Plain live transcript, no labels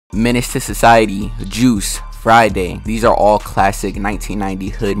Menace to Society, Juice, Friday. These are all classic 1990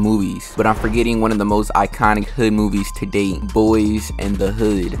 hood movies, but I'm forgetting one of the most iconic hood movies to date, BoyZ in the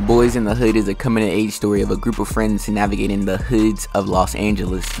Hood. BoyZ in the Hood is a coming-of-age story of a group of friends navigating the hoods of Los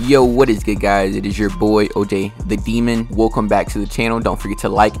Angeles. Yo, what is good, guys? It is your boy OJ the Demon. Welcome back to the channel. Don't forget to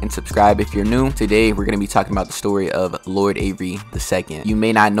like and subscribe if you're new. Today we're going to be talking about the story of Lord Avery II. You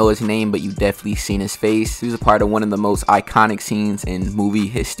may not know his name, but you've definitely seen his face. He was a part of one of the most iconic scenes in movie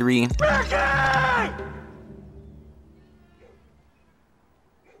history.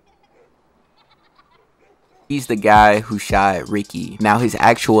 He's the guy who shot Ricky. Now, his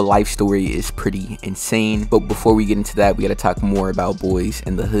actual life story is pretty insane, but before we get into that, we gotta talk more about BoyZ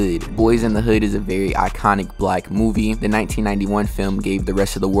in the Hood. BoyZ in the Hood is a very iconic black movie. The 1991 film gave the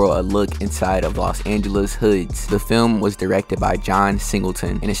rest of the world a look inside of Los Angeles hoods. The film was directed by John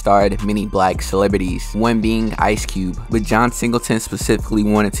Singleton, and it starred many black celebrities, one being Ice Cube. But John Singleton specifically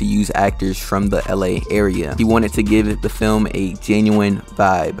wanted to use actors from the LA area. He wanted to give the film a genuine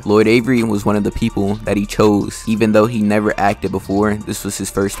vibe. Lord Avery was one of the people that he chose. Even though he never acted before, this was his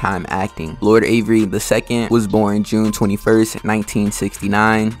first time acting. Lord Avery II was born June 21st,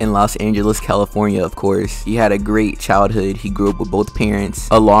 1969 in Los Angeles, California, of course. He had a great childhood. He grew up with both parents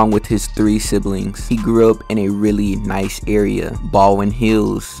along with his 3 siblings. He grew up in a really nice area, Baldwin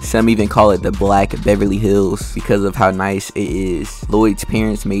Hills. Some even call it the Black Beverly Hills because of how nice it is. Lloyd's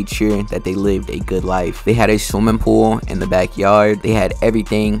parents made sure that they lived a good life. They had a swimming pool in the backyard. They had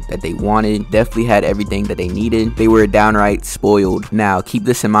everything that they wanted, definitely had everything that they needed. They were downright spoiled. Now, keep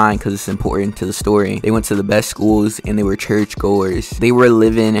this in mind because it's important to the story. They went to the best schools and they were church goers. They were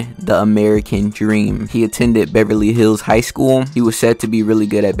living the American dream. He attended Beverly Hills High School. He was said to be really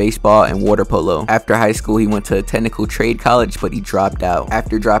good at baseball and water polo. After high school, he went to a technical trade college, but he dropped out.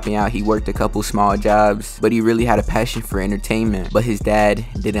 After dropping out, he worked a couple small jobs, but he really had a passion for entertainment. But his dad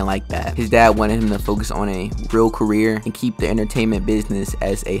didn't like that. His dad wanted him to focus on a real career and keep the entertainment business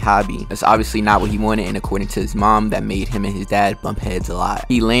as a hobby. That's obviously not what he wanted, and according to his mom, that made him and his dad bump heads a lot.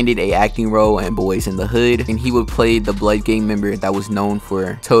 He landed a acting role in BoyZ in the Hood, and he would play the Blood gang member that was known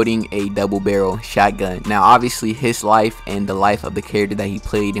for toting a double-barrel shotgun. Now, obviously, his life and the life of the character that he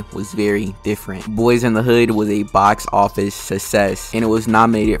played was very different. BoyZ in the Hood was a box office success, and it was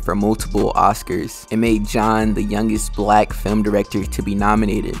nominated for multiple Oscars. It made John the youngest black film director to be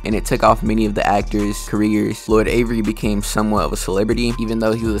nominated, and it took off many of the actors' careers. Lord Avery became somewhat of a celebrity. Even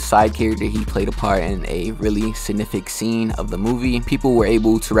though he was a side character, he played a part in a really significant scene of the movie. People were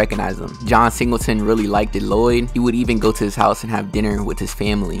able to recognize him. John Singleton really liked Lloyd. He would even go to his house and have dinner with his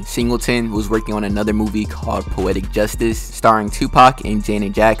family. Singleton was working on another movie called Poetic Justice, starring Tupac and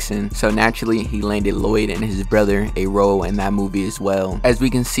Janet Jackson, so naturally he landed Lloyd and his brother a role in that movie as well. As we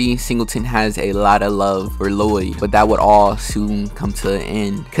can see, Singleton has a lot of love for Lloyd, but that would all soon come to an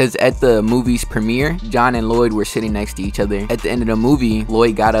end, because at the movie's premiere, John and Lloyd were sitting next to each other. At the end of the movie,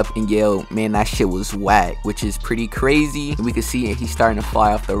 Lloyd got up and yelled, "Man, that shit was whack," which is pretty crazy. We can see he's starting to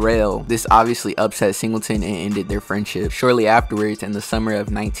fly off the rail. This obviously upset Singleton and ended their friendship. Shortly afterwards, in the summer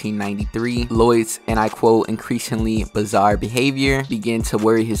of 1993, Lloyd's, and I quote, "increasingly bizarre behavior began to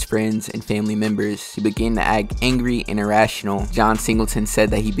worry his friends and family members. He began to act angry and irrational." John Singleton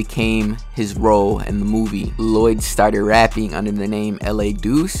said that he became his role in the movie. Lloyd started rapping under the name LA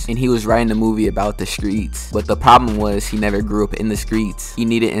Deuce, and he was writing the movie about the streets. But the problem was he never grew up in the streets. He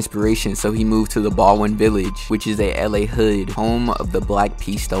needed inspiration, so he moved to the Baldwin Village, which is a LA hood, home of the Black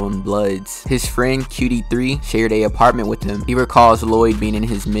Peastone Bloods. His friend Cutie3 shared a apartment with him. He recalls Lloyd being in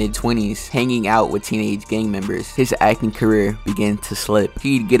his mid-20s, hanging out with teenage gang members. His acting career began to slip.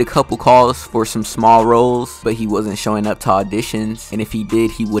 He'd get a couple calls for some small roles, but he wasn't showing up to auditions, and if he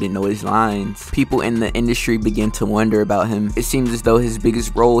did, he wouldn't know his lines. People in the industry began to wonder about him. It seems as though his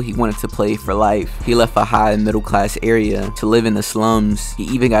biggest role he wanted to play for life. He left a high middle-class area to live in the slums. He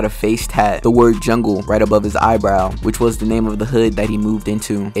even got a face tat, the word jungle, right above his eyebrow, which was the name of the hood that he moved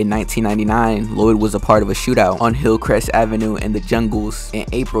into. In 1999, Lloyd was a part of a shootout on Hillcrest Avenue in the Jungles. In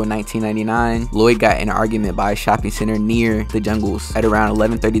April 1999, Lloyd got in an argument by a shopping center near the Jungles. At around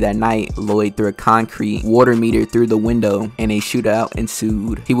 11:30 that night, Lloyd threw a concrete water meter through the window and a shootout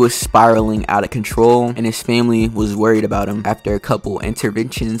ensued. He was spiraling out of control and his family was worried about him. After a couple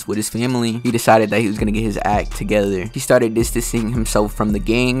interventions with his family, he decided that he was going to get his act together. He started distancing himself from the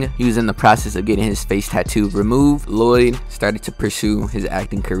gang. He was in the process of getting his his face tattoo removed, Lloyd started to pursue his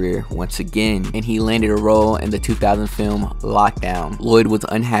acting career once again, and he landed a role in the 2000 film Lockdown. Lloyd was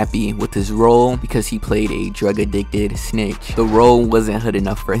unhappy with his role because he played a drug-addicted snitch. The role wasn't hood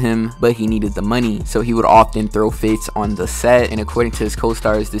enough for him, but he needed the money, so he would often throw fits on the set, and according to his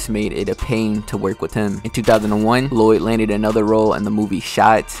co-stars, this made it a pain to work with him. In 2001, Lloyd landed another role in the movie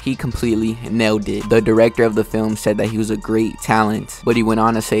Shots. He completely nailed it. The director of the film said that he was a great talent, but he went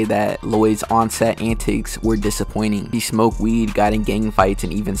on to say that Lloyd's on-set antics were disappointing. He smoked weed, got in gang fights,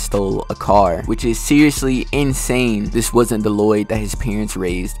 and even stole a car, which is seriously insane. This wasn't the Lloyd that his parents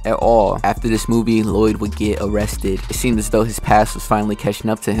raised at all. After this movie, Lloyd would get arrested. It seemed as though his past was finally catching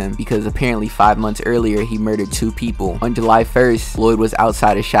up to him, because apparently 5 months earlier he murdered 2 people. On July 1st, Lloyd was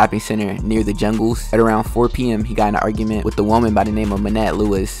outside a shopping center near the Jungles. At around 4 p.m. he got in an argument with a woman by the name of Manette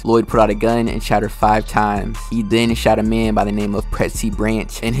Lewis. Lloyd put out a gun and shot her 5 times. He then shot a man by the name of Pretzi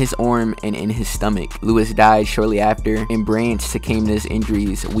Branch in his arm and in his stomach. Lewis died shortly after, and Branch succumbed to his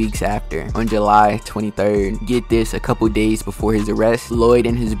injuries weeks after. On July 23rd, get this, a couple days before his arrest, Lloyd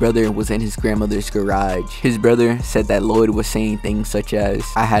and his brother was in his grandmother's garage. His brother said that Lloyd was saying things such as,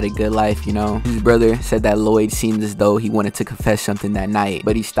 "I had a good life, you know." His brother said that Lloyd seemed as though he wanted to confess something that night,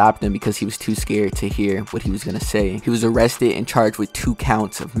 but he stopped him because he was too scared to hear what he was gonna say. He was arrested and charged with 2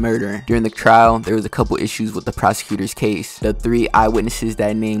 counts of murder. During the trial, there was a couple issues with the prosecutor's case. The 3 eyewitnesses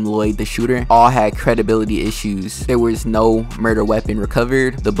that named Lloyd the shooter all had credibility issues. There was no murder weapon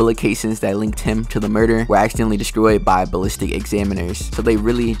recovered. The bullet casings that linked him to the murder were accidentally destroyed by ballistic examiners, so they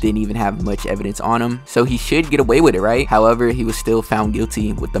really didn't even have much evidence on him, so he should get away with it, right? However, he was still found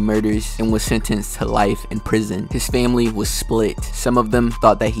guilty with the murders and was sentenced to life in prison. His family was split. Some of them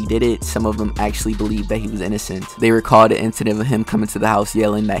thought that he did it, some of them actually believed that he was innocent. They recalled the incident of him coming to the house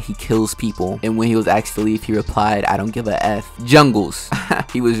yelling that he kills people, and when he was asked to leave, he replied, "I don't give a F." Jungles.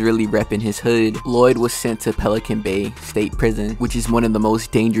 He was really repping his hood. Lloyd was sent to Pelican Bay State Prison, which is one of the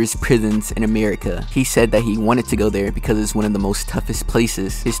most dangerous prisons in America. He said that he wanted to go there because it's one of the most toughest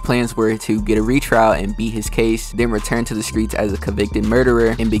places. His plans were to get a retrial and beat his case, then return to the streets as a convicted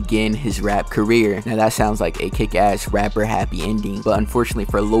murderer and begin his rap career. Now that sounds like a kick-ass rapper happy ending, but unfortunately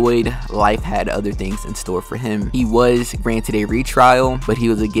for Lloyd, life had other things in store for him. He was granted a retrial, but he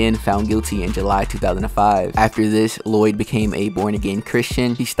was again found guilty in July 2005. After this, Lloyd became a born-again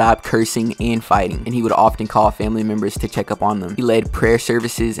Christian. He stopped cursing and fighting, and he would often call family members to check up on them. He led prayer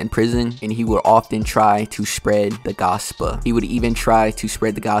services in prison, and he would often try to spread the gospel. He would even try to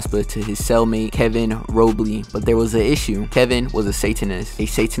spread the gospel to his cellmate, Kevin Robley, but there was an issue. Kevin was a Satanist, a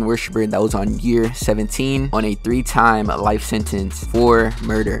Satan worshiper that was on year 17 on a 3-time life sentence for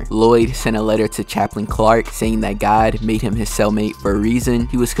murder. Lloyd sent a letter to Chaplain Clark saying that God made him his cellmate for a reason.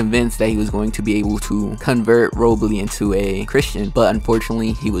 He was convinced that he was going to be able to convert Robley into a Christian, but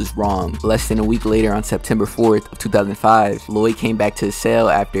unfortunately he was wrong. Less than a week later, on September 4th of 2005, Lloyd came back to his cell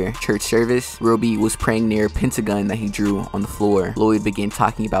after church service. Robley was praying near a pentagon that he drew on the floor. Lloyd began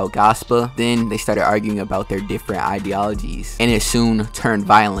talking about gospel. Then they started arguing about their different ideologies, and it soon turned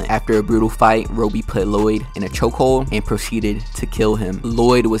violent. After a brutal fight, Robley put Lloyd in a chokehold and proceeded to kill him.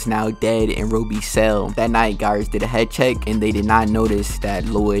 Lloyd was now dead in Robley's cell. That night, guards did a head check and they did not notice that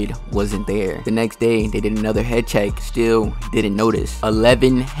Lloyd wasn't there. The next day, they did another head check, still didn't notice.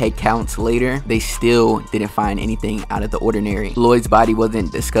 11 head counts later, they still didn't find anything out of the ordinary. Lloyd's body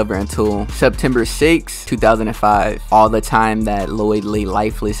wasn't discovered until September 6, 2005. All the time that Lloyd lay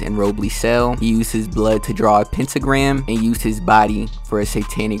lifeless in Robley's cell, he used his blood to draw a pentagram and used his body for a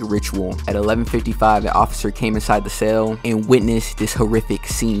satanic ritual. At 11:55, an officer came inside the cell and witnessed this horrific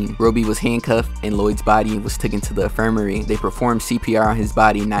scene. Robley was handcuffed and Lloyd's body was taken to the infirmary. They performed CPR on his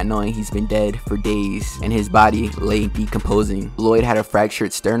body, not knowing he's been dead for days, and his body lay decomposing. Lloyd had a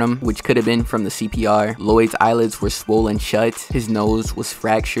fractured sternum, which could have been from the CPR. Lloyd's eyelids were swollen shut, his nose was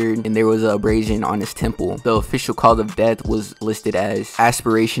fractured, and there was an abrasion on his temple. The official cause of death was listed as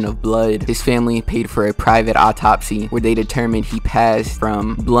aspiration of blood. His family paid for a private autopsy where they determined he passed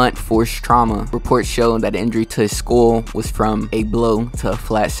from blunt force trauma. Reports show that the injury to his skull was from a blow to a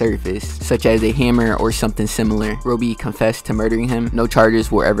flat surface, such as a hammer or something similar. Robley confessed to murdering him. No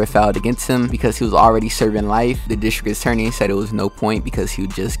charges were ever filed against him because he was already serving life. The district attorney said it was no point because he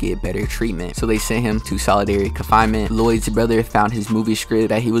would just get better treatment, so they sent him to solitary confinement. Lloyd's brother found his movie script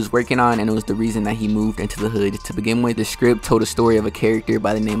that he was working on, and it was the reason that he moved into the hood to begin with. The script told a story of a character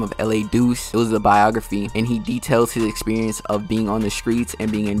by the name of L.A. Deuce. It was a biography, and he details his experience of being on the streets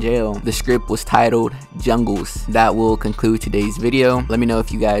and being in jail. The script was titled Jungles. That will conclude today's video. Let me know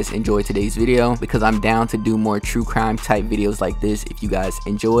if you guys enjoyed today's video, because I'm down to do more true crime type videos like this if you guys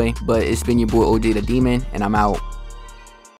enjoy. But it's been your boy OJ the Demon, and I'm out.